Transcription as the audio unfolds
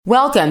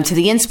Welcome to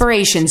the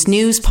Inspirations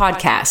News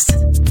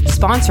Podcast,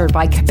 sponsored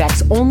by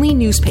Quebec's only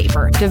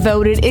newspaper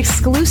devoted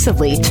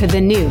exclusively to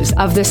the news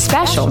of the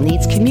special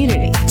needs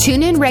community.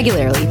 Tune in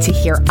regularly to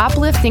hear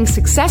uplifting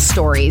success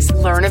stories,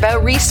 learn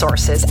about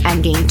resources,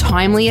 and gain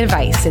timely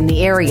advice in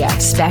the area of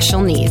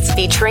special needs,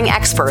 featuring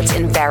experts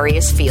in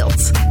various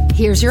fields.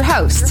 Here's your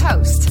host,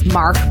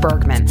 Mark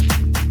Bergman.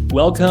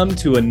 Welcome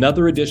to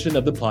another edition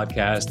of the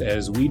podcast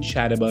as we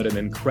chat about an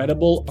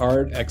incredible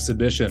art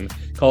exhibition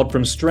called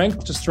From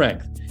Strength to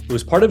Strength. It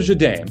was part of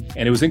JDEM,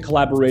 and it was in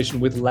collaboration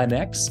with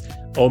L'Annex,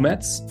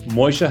 OMETS,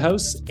 Moishe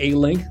House,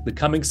 A-Link, the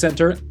Cummings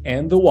Center,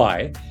 and the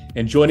Y.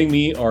 And joining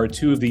me are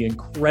two of the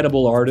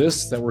incredible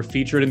artists that were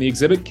featured in the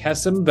exhibit.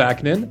 Kesem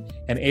Vaknin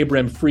and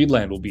Abram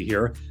Friedland will be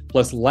here,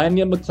 plus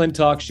Lanya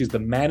McClintock. She's the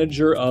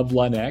manager of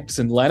L'Annex.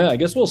 And Lana, I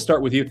guess we'll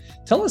start with you.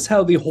 Tell us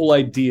how the whole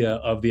idea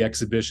of the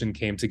exhibition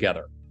came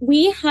together.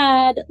 We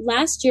had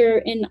last year,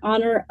 in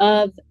honor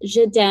of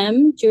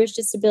JDEM, Jewish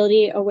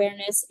Disability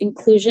Awareness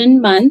Inclusion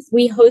Month,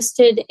 we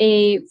hosted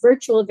a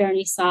virtual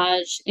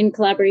vernissage in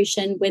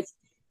collaboration with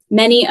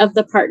many of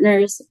the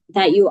partners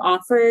that you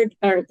offered,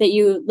 or that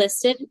you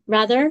listed,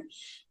 rather.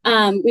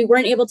 We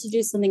weren't able to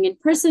do something in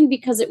person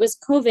because it was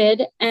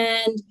COVID,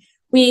 and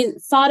we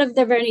thought of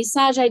the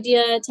vernissage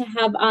idea to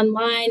have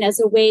online as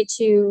a way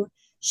to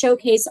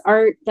showcase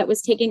art that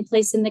was taking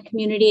place in the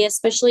community,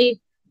 especially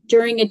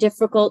during a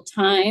difficult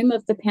time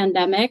of the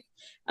pandemic.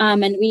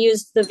 And we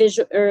used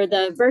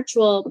the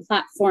virtual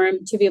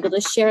platform to be able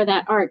to share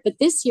that art. But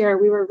this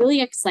year, we were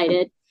really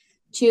excited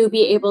to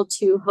be able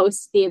to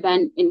host the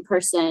event in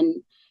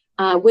person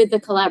with the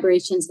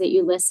collaborations that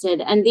you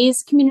listed. And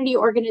these community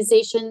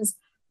organizations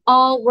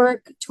all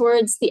work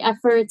towards the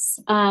efforts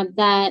and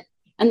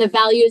the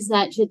values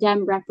that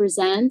JDEM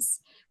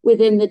represents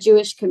within the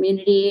Jewish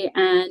community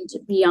and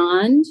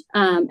beyond.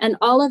 And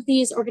all of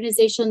these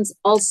organizations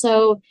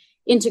also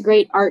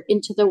integrate art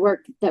into the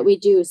work that we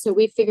do. So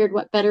we figured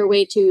what better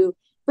way to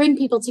bring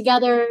people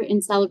together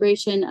in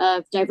celebration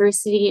of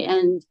diversity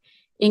and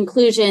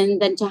inclusion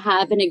than to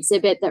have an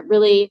exhibit that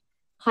really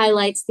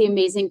highlights the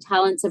amazing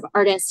talents of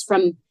artists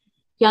from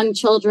young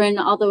children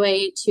all the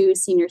way to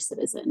senior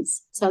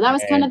citizens. So that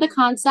was kind of the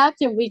concept,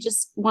 and we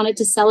just wanted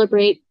to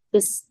celebrate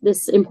this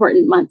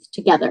important month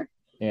together.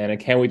 And I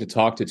can't wait to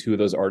talk to two of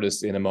those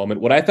artists in a moment.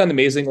 What I found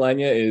amazing,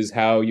 Lanya, is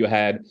how you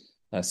had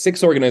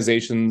 6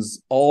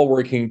 organizations all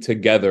working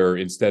together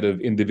instead of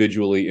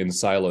individually in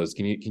silos.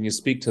 Can you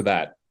speak to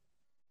that?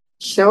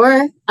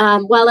 Sure.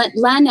 Well, at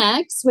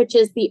L'Annex, which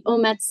is the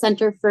OMETS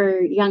Center for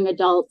Young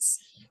Adults,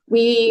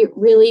 we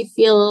really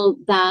feel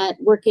that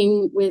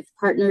working with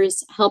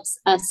partners helps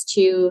us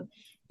to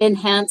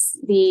enhance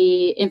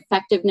the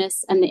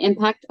effectiveness and the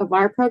impact of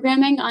our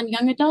programming on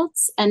young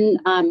adults and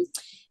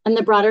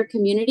the broader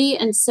community.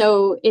 And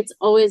so it's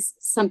always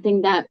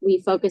something that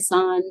we focus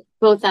on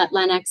both at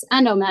L'Annex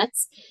and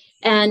OMETS.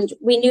 And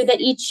we knew that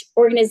each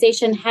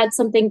organization had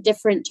something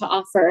different to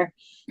offer.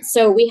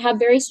 So we have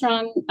very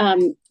strong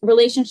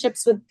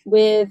relationships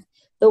with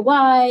the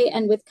Y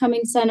and with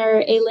Cummings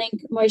Center,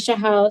 A-Link, Moishe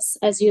House,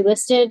 as you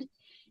listed.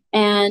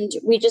 And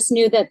we just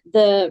knew that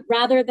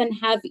rather than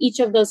have each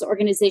of those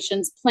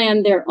organizations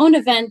plan their own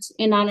event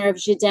in honor of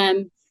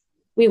JDEM,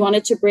 we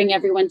wanted to bring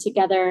everyone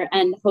together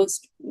and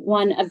host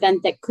one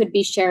event that could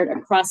be shared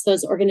across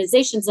those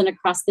organizations and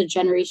across the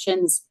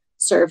generations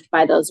served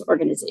by those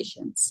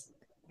organizations.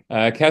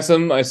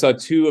 Kesem, I saw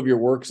 2 of your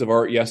works of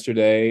art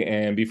yesterday,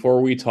 and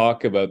before we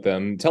talk about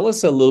them, tell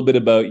us a little bit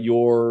about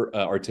your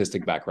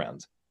artistic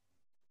background.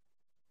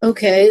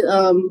 Okay,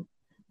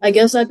 I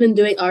guess I've been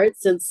doing art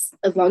since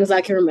as long as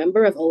I can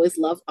remember. I've always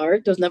loved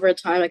art. There's never a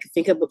time I could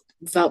think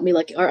about me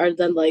like art other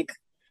than like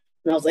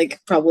when I was like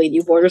probably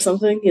newborn or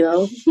something, you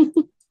know.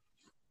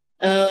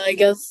 I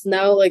guess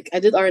now like I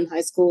did art in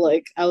high school.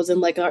 Like I was in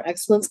like art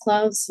excellence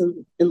class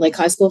in like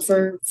high school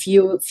for a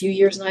few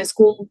years in high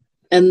school.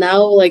 And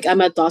now like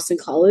I'm at Dawson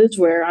College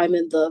where I'm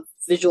in the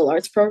visual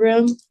arts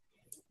program.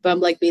 But I'm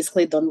like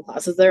basically done with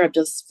classes there. I'm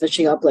just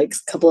finishing up like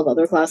a couple of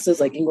other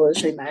classes, like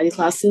English and humanities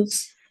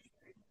classes.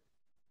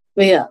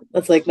 But yeah,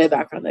 that's like my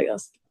background, I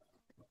guess.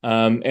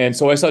 And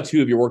so I saw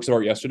 2 of your works of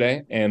art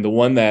yesterday, and the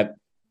one that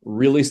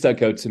really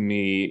stuck out to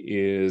me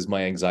is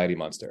My Anxiety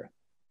Monster.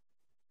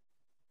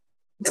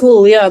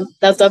 Cool, yeah,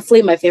 that's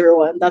definitely my favorite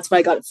one. That's why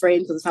I got it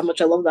framed, because how much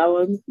I love that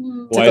one.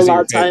 Why Took a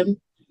lot of time.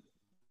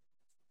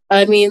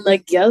 I mean,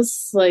 like,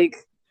 yes,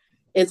 like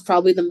it's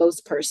probably the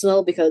most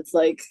personal because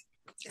the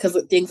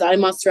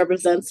anxiety monster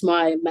represents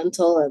my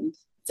mental and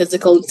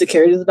physical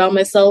insecurities about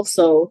myself,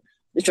 so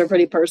which are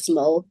pretty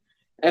personal.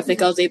 And I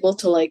think I was able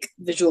to like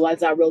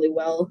visualize that really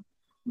well,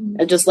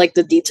 and just like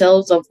the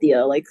details of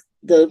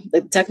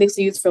the techniques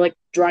used for like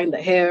drawing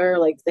the hair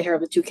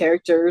of the 2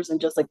 characters, and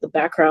just like the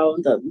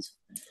background. And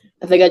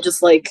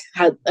that's like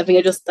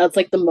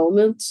the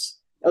moment,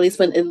 at least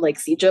when in like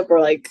CEGEP, where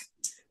like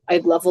I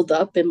leveled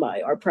up in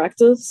my art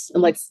practice,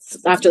 and like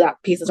after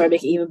that piece I started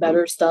making even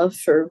better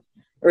stuff or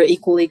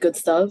equally good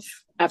stuff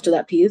after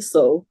that piece.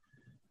 So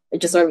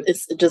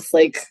it's just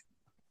like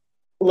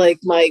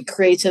my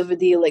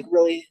creativity like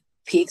really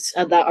peaked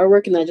at that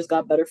artwork, and I just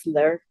got better from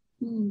there.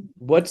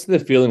 What's the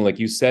feeling like?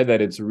 You said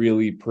that it's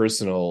really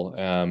personal.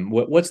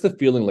 What's the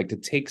feeling like to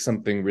take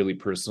something really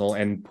personal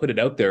and put it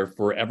out there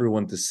for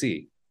everyone to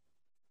see?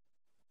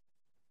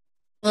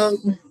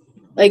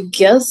 I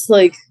guess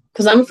like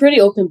because I'm a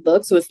pretty open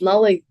book, so it's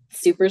not like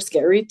super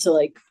scary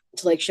to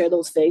share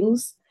those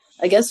things.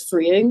 I guess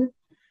freeing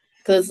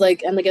because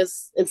like, and I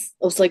guess it's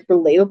also like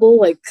relatable,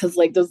 like because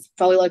like there's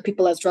probably like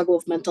people that struggle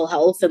with mental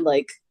health and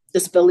like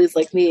disabilities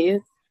like me,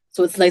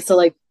 so it's nice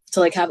to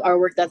have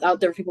artwork that's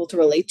out there for people to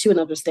relate to and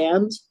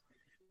understand.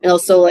 And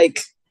also like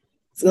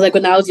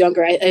when I was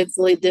younger, I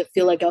really did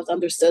feel like I was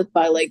understood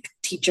by like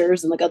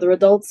teachers and like other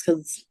adults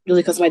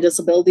because of my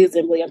disabilities,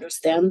 didn't really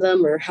understand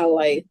them or how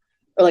I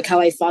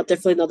thought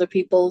differently than other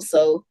people.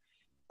 So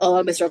a lot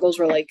of my struggles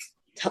were like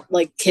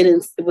hidden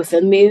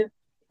within me and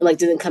like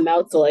didn't come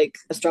out. So like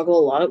I struggle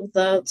a lot with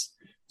that.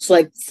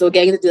 So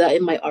getting to do that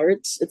in my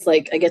art, it's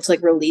like I get to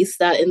like release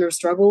that inner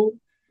struggle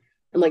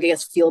and like I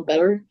guess feel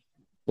better.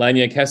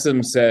 Lanya,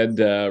 Kesem said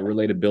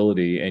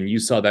relatability, and you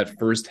saw that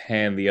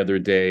firsthand the other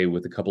day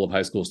with a couple of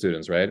high school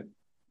students, right?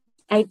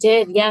 I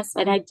did, yes.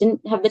 And I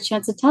didn't have the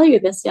chance to tell you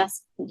this yet,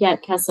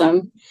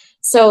 Kesem.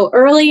 So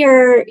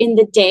earlier in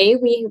the day,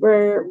 we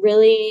were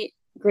really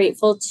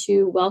grateful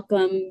to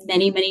welcome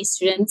many, many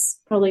students,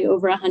 probably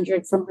over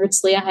 100 from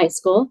Herzliya High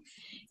School.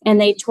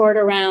 And they toured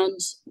around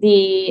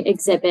the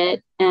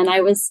exhibit. And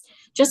I was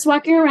just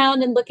walking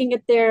around and looking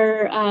at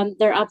their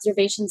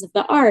observations of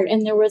the art.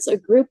 And there was a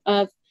group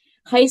of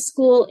high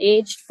school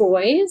aged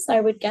boys,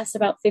 I would guess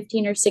about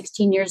 15 or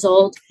 16 years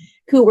old,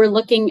 who were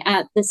looking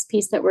at this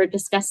piece that we're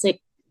discussing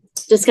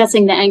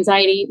my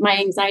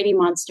anxiety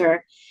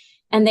monster.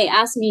 And they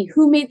asked me,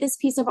 who made this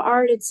piece of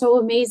art? It's so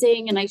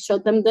amazing. And I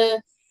showed them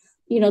the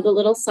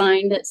little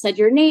sign that said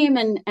your name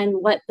and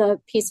what the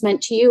piece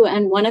meant to you.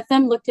 And one of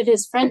them looked at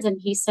his friends and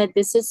he said,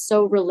 this is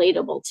so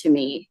relatable to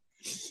me.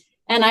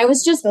 And I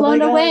was just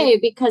blown away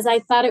because I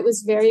thought it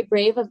was very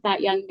brave of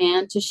that young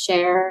man to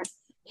share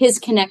his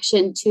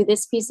connection to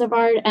this piece of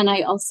art. And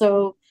I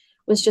also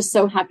was just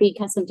so happy,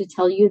 Kesem, to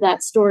tell you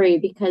that story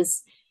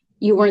because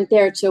you weren't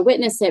there to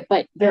witness it,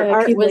 but your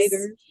art was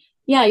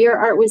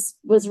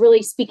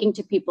really speaking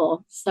to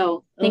people.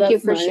 So thank you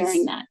for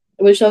sharing that.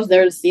 I wish I was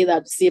there to see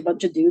a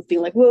bunch of dudes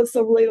being like, whoa, it's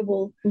so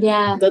relatable.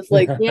 Yeah. That's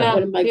like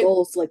one of my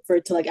goals, like for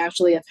it to like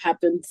actually have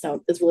happened.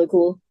 So it's really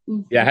cool.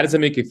 Yeah. How does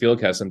it make you feel,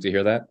 Kesem, to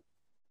hear that?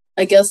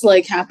 I guess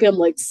like happy. I'm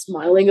like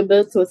smiling a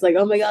bit. So it's like,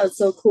 oh my God, it's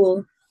so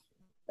cool.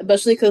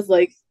 Especially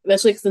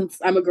since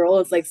I'm a girl,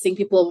 it's like seeing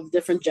people of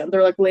different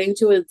gender like relating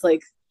to it. It's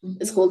like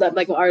it's cool that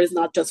like my art is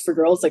not just for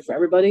girls, like for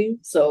everybody.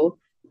 So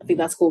I think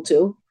that's cool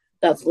too.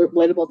 That's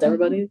relatable to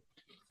everybody.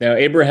 Now,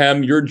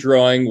 Abraham, your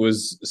drawing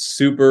was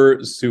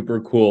super,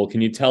 super cool.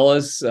 Can you tell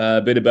us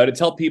a bit about it?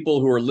 Tell people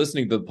who are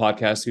listening to the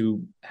podcast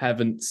who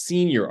haven't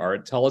seen your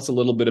art. Tell us a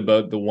little bit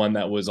about the one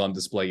that was on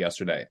display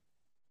yesterday.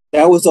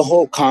 That was a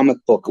whole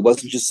comic book. It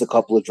wasn't just a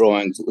couple of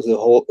drawings. It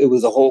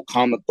was a whole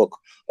comic book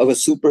of a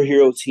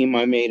superhero team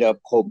I made up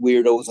called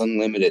Weirdos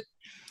Unlimited.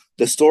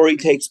 The story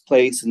takes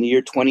place in the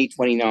year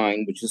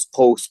 2029, which is a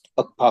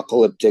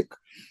post-apocalyptic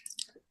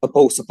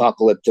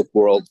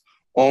world.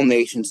 All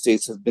nation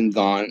states have been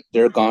gone.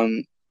 They're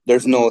gone.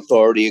 There's no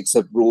authority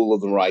except rule of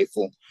the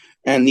rifle.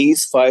 And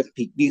these five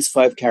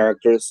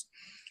characters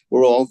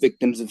were all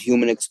victims of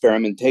human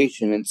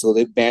experimentation. And so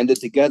they've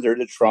banded together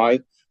to try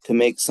to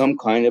make some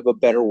kind of a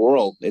better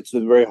world. It's a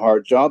very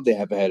hard job they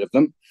have ahead of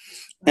them.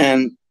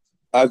 And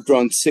I've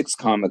drawn 6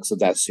 comics of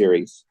that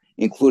series,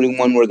 including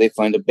one where they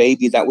find a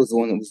baby. That was the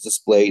one that was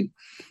displayed.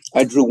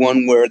 I drew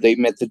one where they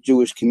met the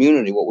Jewish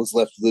community, what was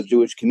left of the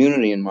Jewish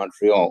community in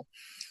Montreal.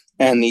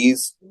 And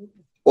these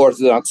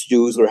Orthodox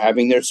Jews were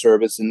having their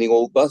service in the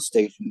old bus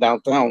station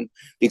downtown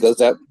because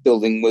that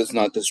building was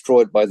not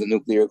destroyed by the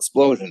nuclear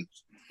explosions.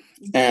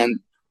 And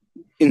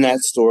in that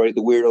story,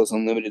 the Weirdos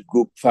Unlimited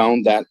group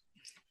found that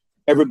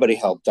everybody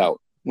helped out.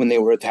 When they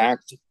were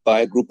attacked by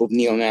a group of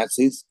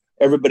neo-Nazis,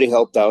 everybody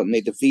helped out and they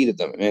defeated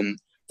them. And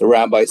the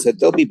rabbi said,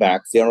 they'll be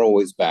back. They're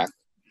always back.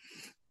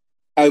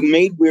 I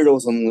made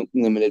Weirdos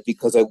Unlimited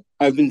because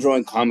I've been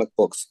drawing comic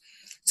books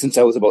since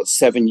I was about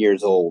 7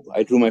 years old.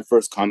 I drew my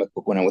first comic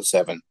book when I was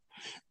 7.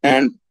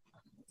 And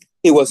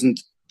it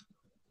wasn't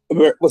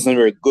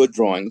very good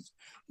drawings,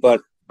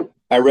 but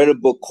I read a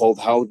book called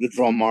How to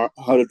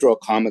Draw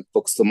Comic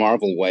Books the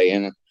Marvel Way,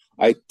 and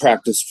I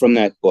practiced from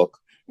that book.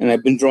 And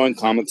I've been drawing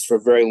comics for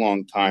a very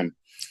long time.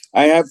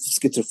 I have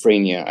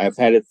schizophrenia.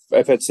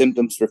 I've had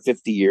symptoms for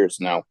 50 years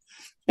now.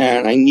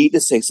 And I need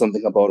to say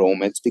something about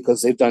Omits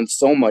because they've done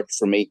so much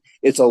for me.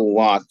 It's a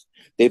lot.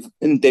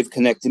 They've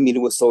connected me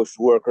to a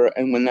social worker.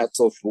 And when that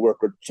social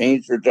worker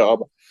changed her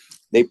job,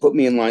 they put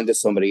me in line to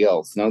somebody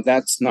else. Now,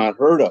 that's not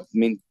heard of. I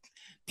mean,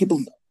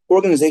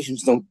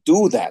 organizations don't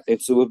do that.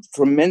 It's a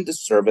tremendous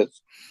service.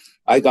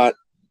 I got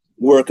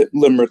work at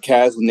Limerick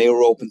Cas when they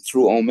were open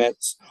through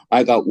Omits.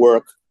 I got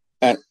work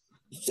at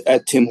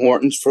Tim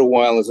Hortons for a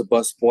while as a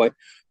busboy.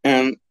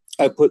 And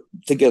I put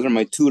together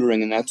my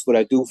tutoring, and that's what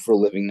I do for a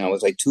living now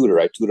is I tutor.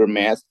 I tutor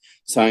math,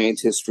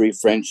 science, history,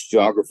 French,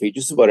 geography,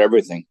 just about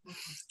everything.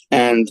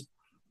 And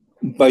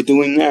by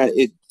doing that,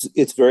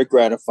 it's very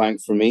gratifying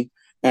for me.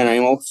 And I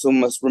also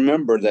must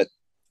remember that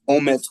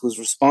OMETS was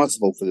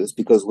responsible for this,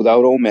 because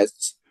without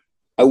OMETS,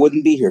 I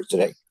wouldn't be here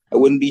today. I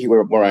wouldn't be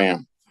here where I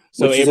am.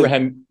 So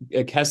Abraham,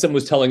 Kesem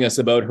was telling us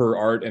about her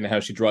art and how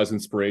she draws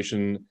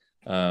inspiration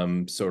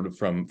sort of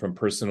from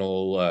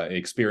personal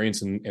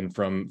experience and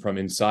from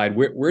inside.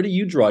 Where do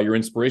you draw your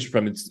inspiration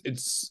from?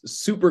 It's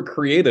super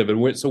creative.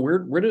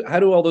 And how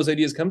do all those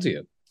ideas come to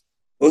you?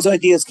 Those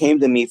ideas came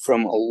to me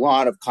from a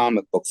lot of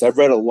comic books. I've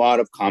read a lot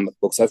of comic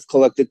books. I've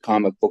collected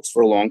comic books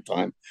for a long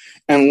time.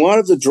 And a lot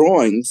of the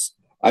drawings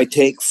I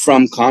take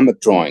from comic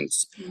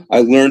drawings.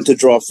 I learned to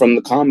draw from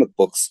the comic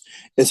books,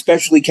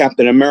 especially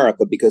Captain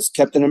America, because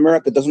Captain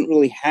America doesn't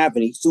really have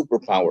any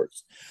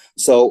superpowers.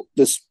 So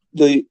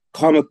the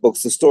comic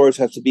books, the stories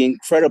have to be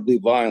incredibly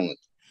violent,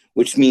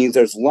 which means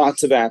there's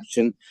lots of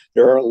action.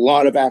 There are a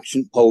lot of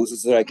action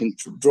poses that I can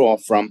draw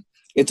from.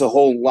 It's a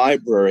whole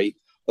library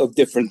of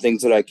different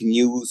things that I can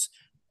use,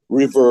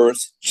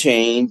 reverse,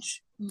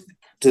 change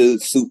to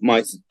suit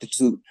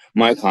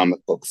my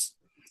comic books.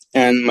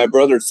 And my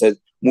brother said,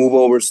 "Move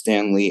over,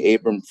 Stanley.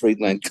 Abram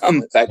Friedland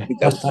coming back." I think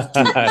that was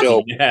a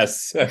joke.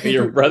 Yes,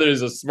 your brother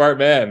is a smart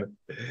man.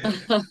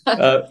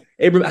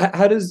 Abram,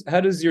 how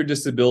does your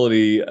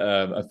disability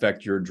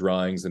affect your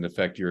drawings and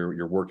affect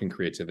your work and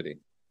creativity?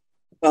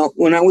 Well,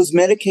 when I was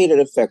medicated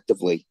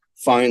effectively,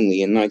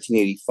 finally in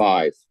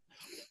 1985,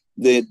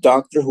 the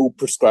doctor who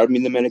prescribed me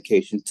the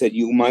medication said,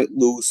 "You might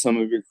lose some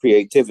of your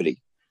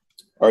creativity.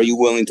 Are you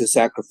willing to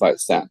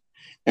sacrifice that?"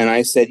 And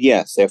I said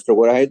yes. After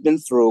what I had been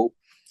through,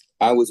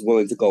 I was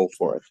willing to go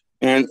for it.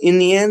 And in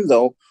the end,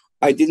 though,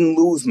 I didn't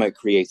lose my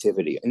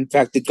creativity. In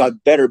fact, it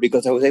got better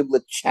because I was able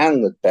to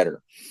channel it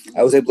better.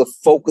 I was able to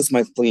focus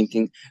my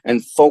thinking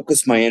and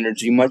focus my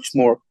energy much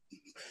more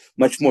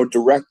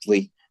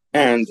directly.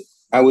 And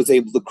I was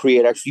able to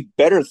create actually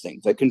better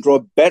things. I can draw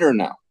better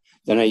now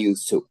than I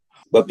used to.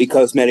 But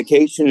because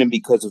medication and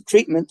because of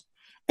treatment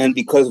and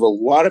because of a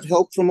lot of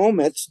help from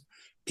OMETS,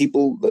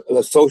 people,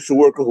 a social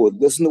worker who would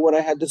listen to what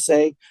I had to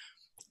say,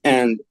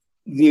 and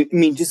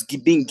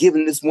just being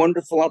given this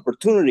wonderful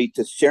opportunity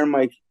to share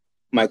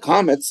my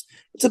comments,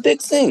 it's a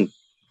big thing.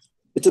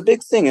 It's a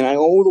big thing, and I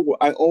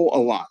owe a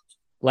lot.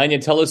 Lanya,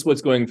 tell us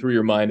what's going through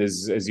your mind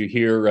as you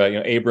hear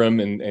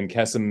Abram and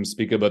Kesem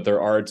speak about their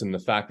art and the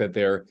fact that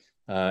they're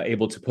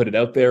able to put it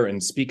out there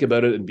and speak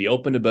about it and be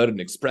open about it and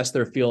express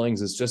their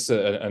feelings. Is just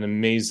an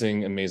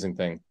amazing, amazing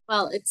thing.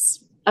 Well, it's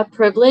a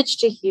privilege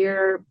to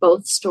hear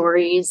both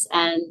stories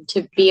and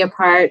to be a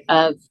part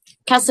of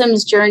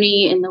Kesem's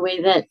journey in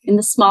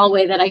the small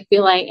way that I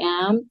feel I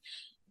am.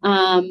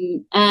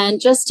 And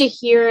just to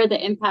hear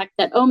the impact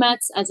that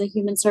OMETS as a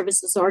human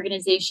services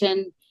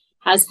organization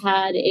has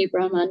had,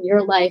 Abram, on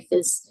your life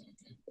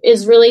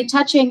is really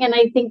touching. And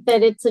I think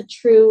that it's a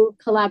true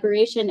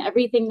collaboration.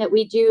 Everything that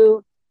we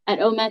do at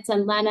OMETS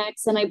and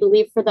LENX, and I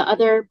believe for the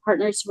other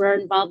partners who are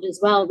involved as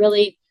well,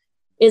 really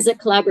is a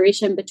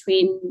collaboration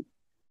between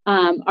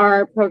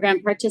our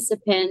program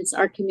participants,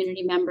 our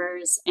community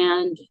members,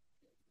 and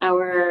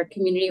our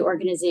community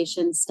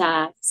organization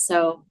staff.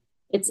 So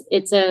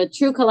it's a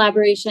true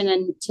collaboration,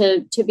 and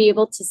to be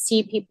able to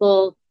see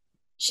people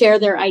share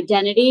their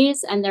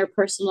identities and their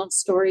personal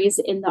stories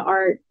in the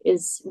art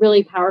is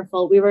really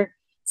powerful. We were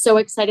so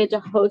excited to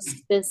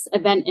host this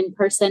event in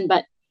person,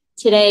 but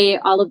today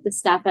all of the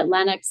staff at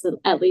LENX,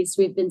 at least,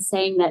 we've been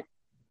saying that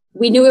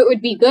we knew it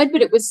would be good,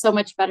 but it was so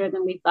much better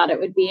than we thought it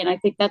would be. And I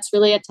think that's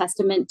really a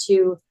testament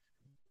to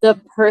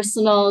the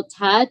personal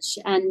touch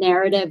and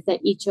narrative that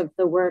each of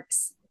the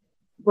works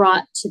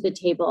brought to the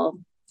table.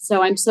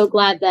 So I'm so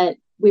glad that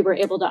we were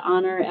able to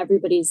honor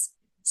everybody's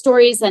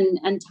stories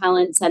and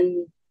talents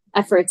and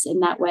efforts in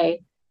that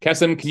way.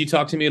 Kesem, can you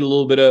talk to me a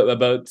little bit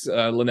about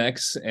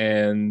LENX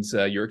and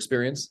your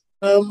experience?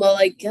 Well,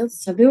 I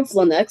guess I've been with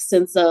LENX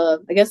since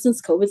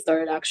COVID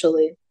started.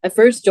 Actually, I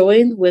first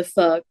joined with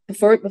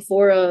before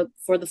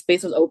the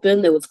space was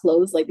open. It was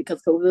closed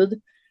because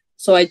COVID.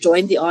 So I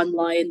joined the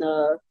online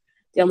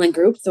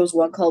groups. There was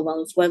one called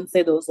Wellness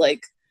Wednesday. There was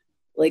like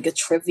a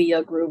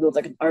trivia group. There was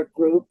an art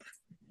group,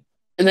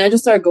 and then I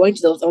just started going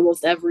to those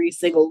almost every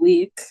single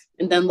week.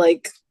 And then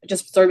I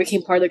just sort of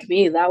became part of the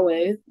community that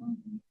way.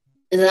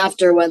 And then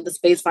after, when the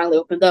space finally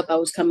opened up, I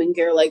was coming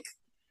here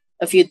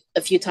a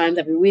few times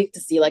every week to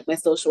see my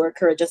social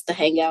worker, just to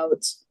hang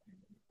out.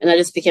 And I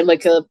just became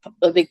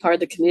a big part of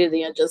the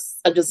community. I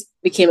just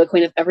became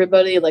acquainted with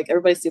everybody.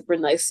 Everybody's super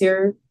nice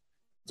here.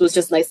 So it's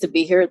just nice to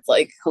be here. It's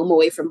home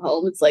away from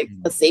home. It's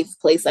a safe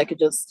place I could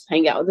just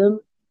hang out in.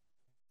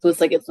 So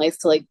it's nice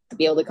to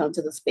be able to come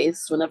to the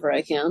space whenever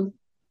I can.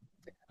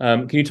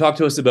 Can you talk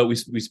to us about, we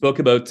spoke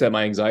about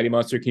My Anxiety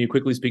Monster. Can you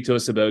quickly speak to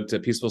us about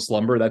Peaceful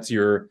Slumber? That's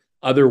your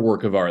other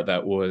work of art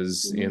that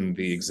was in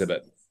the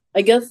exhibit.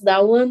 I guess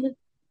that one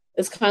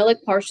is kind of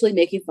partially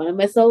making fun of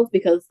myself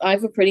because I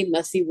have a pretty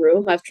messy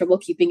room. I have trouble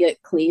keeping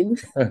it clean.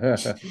 So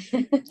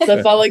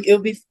I felt it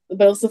would be,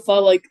 but I also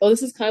felt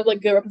this is kind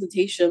of good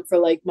representation for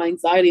my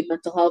anxiety and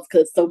mental health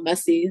because it's so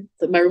messy.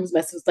 My room's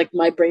messy. It's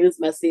my brain is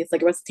messy. It's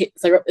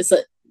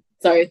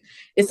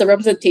a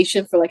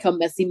representation for how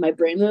messy my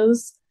brain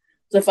is.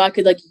 So if I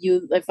could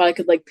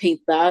like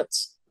paint that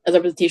as a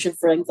representation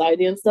for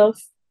anxiety and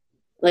stuff,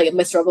 like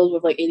my struggles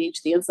with like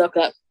ADHD and stuff,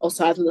 that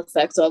also has an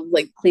effect of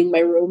like cleaning my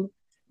room.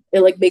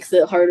 It like makes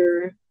it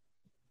harder.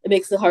 It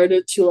makes it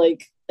harder to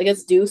like, I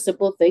guess, do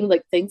simple things,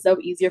 like things that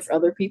are easier for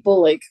other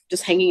people, like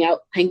just hanging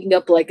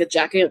up like a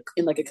jacket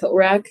in like a coat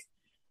rack.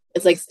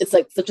 It's like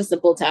such a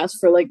simple task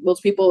for like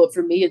most people.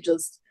 For me, it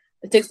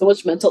takes so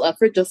much mental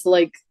effort just to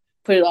like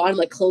put it on,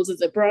 like close the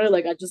zipper on it.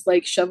 Like I just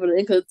like shove it in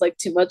because it's like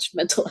too much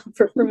mental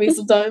effort for me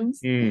sometimes.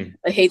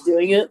 I hate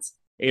doing it.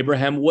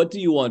 Abraham, what do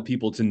you want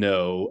people to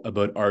know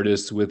about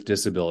artists with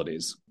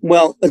disabilities?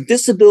 Well, a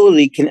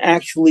disability can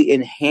actually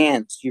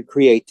enhance your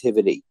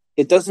creativity.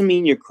 It doesn't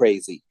mean you're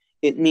crazy.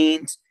 It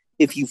means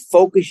if you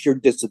focus your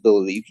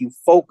disability, if you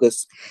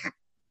focus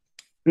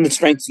on the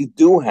strengths you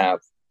do have,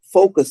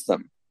 focus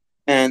them.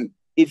 And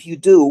if you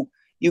do,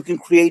 you can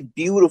create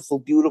beautiful,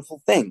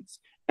 beautiful things.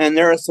 And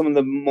there are some of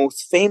the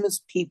most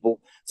famous people,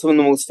 some of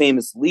the most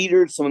famous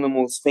leaders, some of the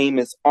most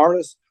famous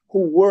artists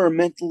who were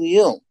mentally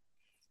ill.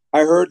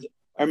 I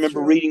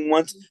remember reading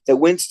once that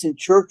Winston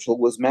Churchill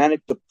was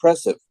manic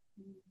depressive.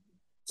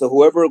 So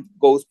whoever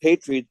goes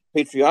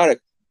patriotic,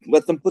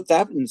 let them put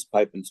that in his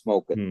pipe and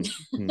smoke it.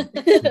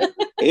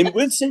 In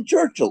Winston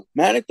Churchill,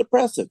 manic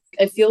depressive.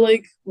 I feel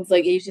like with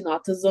like Asian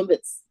autism,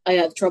 I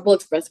have trouble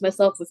expressing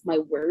myself with my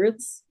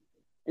words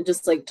and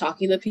just like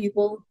talking to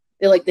people.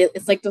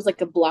 It's like there's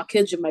like a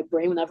blockage in my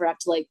brain whenever I have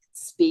to like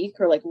speak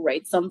or like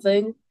write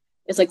something.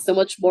 It's like so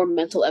much more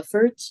mental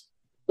effort.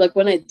 Like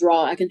when I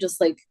draw, I can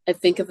just like, I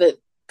think of it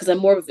because I'm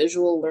more of a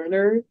visual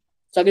learner.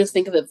 So I can just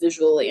think of it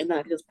visually and then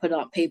I can just put it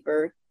on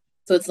paper.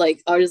 So it's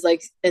like,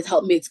 it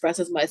helped me express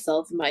as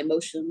myself and my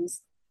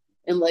emotions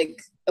in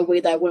like a way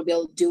that I wouldn't be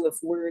able to do with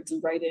words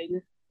and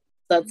writing.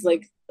 That's why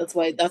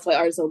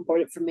art is so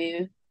important for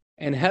me.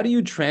 And how do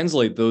you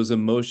translate those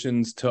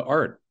emotions to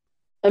art?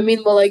 I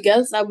mean, well, I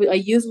guess I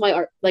use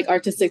my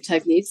artistic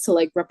techniques to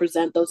like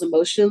represent those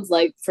emotions.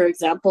 Like, for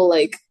example,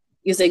 like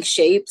using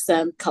shapes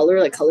and color,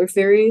 like color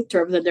theory to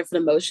represent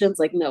different emotions,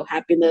 like,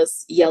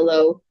 happiness,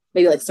 yellow,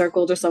 maybe like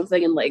circles or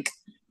something. And like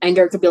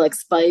anger could be like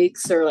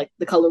spikes or like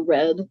the color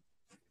red.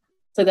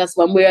 So that's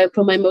one way I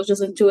put my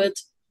emotions into it.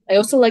 I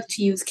also like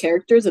to use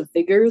characters and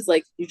figures,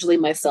 like usually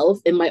myself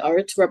in my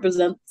art to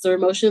represent their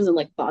emotions and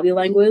like body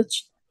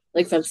language.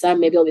 Like if I'm sad,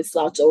 maybe I'll be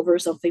slouched over or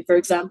something, for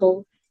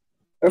example.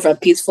 Or if I'm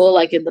peaceful,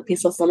 like in the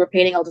peaceful slumber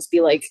painting, I'll just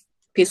be like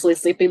peacefully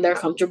sleeping there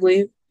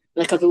comfortably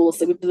in a comfortable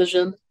sleeping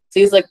position. So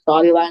use like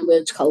body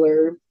language,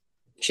 color,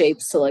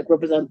 shapes to like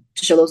represent,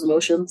 to show those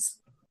emotions.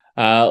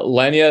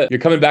 Lanya, you're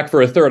coming back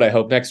for a third, I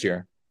hope, next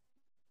year.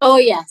 Oh,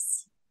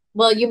 yes.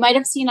 Well, you might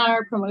have seen on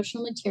our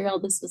promotional material,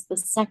 this was the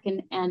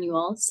second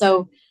annual.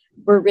 So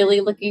we're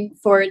really looking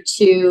forward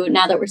to,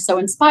 now that we're so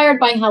inspired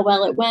by how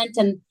well it went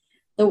and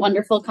the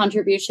wonderful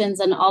contributions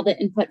and all the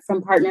input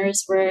from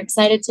partners, we're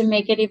excited to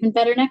make it even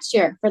better next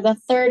year for the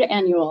third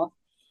annual.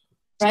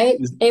 Right?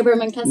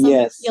 Abram and Kesem,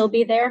 yes. You'll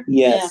be there?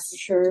 Yes. Yeah, for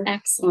sure.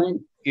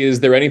 Excellent.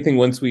 Is there anything,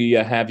 once we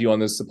have you on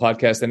this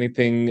podcast,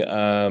 anything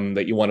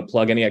that you want to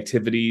plug, any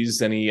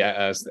activities,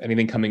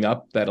 anything coming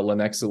up that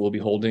Lenexa will be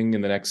holding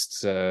in the next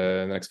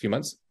few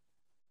months?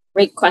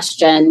 Great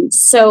question.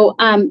 So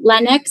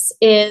Lenex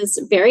is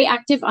very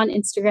active on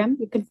Instagram.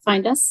 You can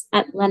find us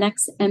at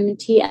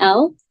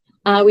LenexMTL.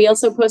 We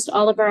also post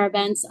all of our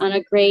events on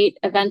a great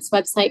events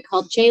website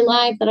called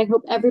JLive that I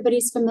hope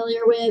everybody's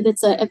familiar with.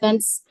 It's an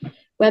events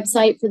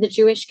website for the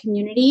Jewish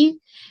community.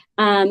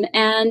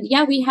 And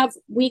yeah, we have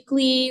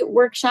weekly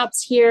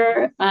workshops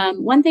here.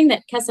 One thing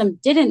that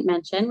Kesem didn't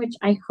mention, which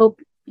I hope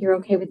you're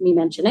okay with me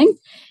mentioning,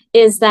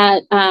 is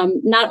that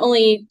not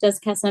only does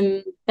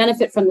Kesem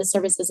benefit from the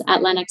services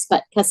at Lenex,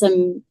 but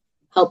Kesem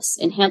helps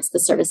enhance the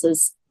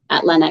services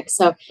at Lenex.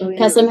 So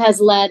Kesem has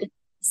led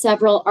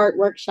several art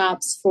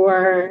workshops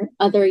for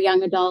other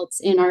young adults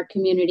in our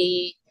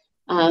community,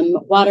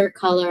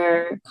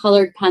 watercolor,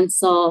 colored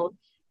pencil,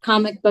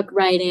 comic book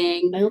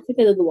writing. I don't think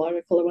I did the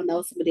watercolor one. That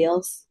was somebody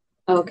else.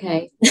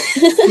 Okay.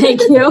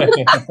 Thank you.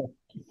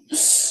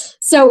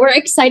 So we're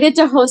excited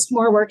to host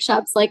more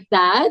workshops like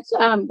that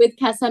with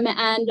Kesem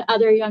and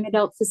other young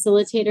adult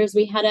facilitators.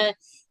 We had a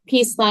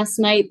piece last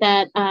night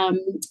that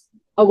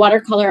a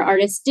watercolor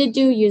artist did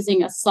do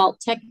using a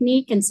salt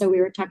technique. And so we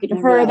were talking to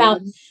her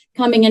about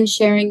coming and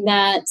sharing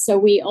that. So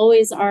we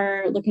always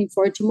are looking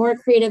forward to more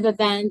creative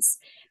events.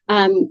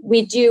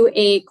 We do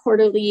a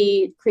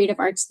quarterly creative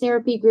arts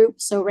therapy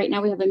group. So right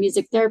now we have a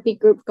music therapy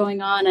group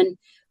going on and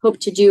hope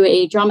to do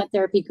a drama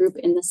therapy group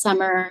in the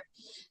summer.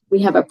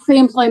 We have a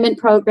pre-employment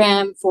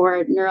program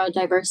for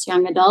neurodiverse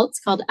young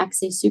adults called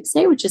Accès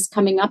Succès, which is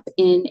coming up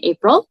in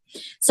April.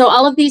 So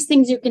all of these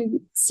things you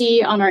can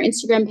see on our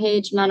Instagram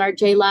page and on our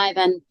JLive,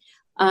 and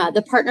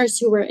the partners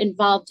who were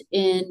involved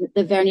in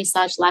the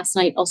vernissage last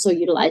night also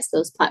utilize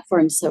those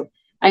platforms. So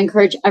I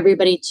encourage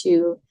everybody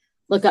to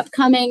look up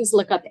Cummings,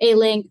 look up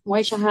A-Link,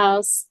 Moisha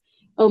House,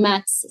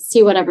 OMETS,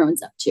 see what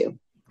everyone's up to.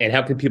 And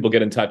how can people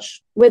get in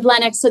touch with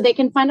Lenex? So they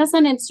can find us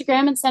on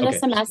Instagram and send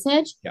us a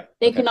message. Yeah.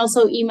 They can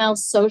also email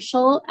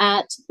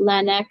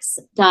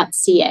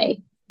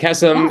social@lenex.ca.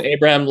 Kesem,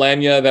 Abraham,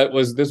 Lanya,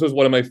 this was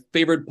one of my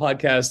favorite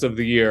podcasts of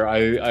the year.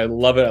 I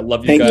love it. I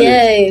love you guys.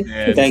 Yay.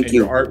 And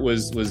your art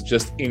was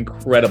just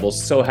incredible.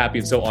 So happy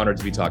and so honored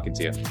to be talking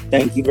to you.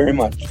 Thank you very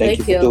much. Thank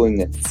you for doing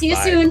this. See you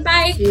soon.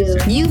 Bye.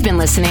 You've been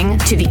listening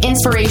to the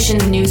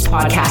Inspirations News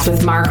Podcast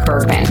with Mark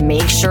Bergman.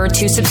 Make sure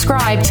to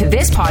subscribe to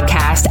this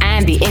podcast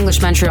and the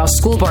English Montreal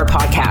School Board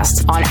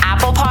podcast on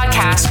Apple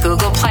Podcasts,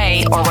 Google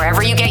Play, or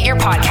wherever you get your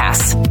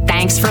podcasts.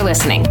 Thanks for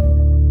listening.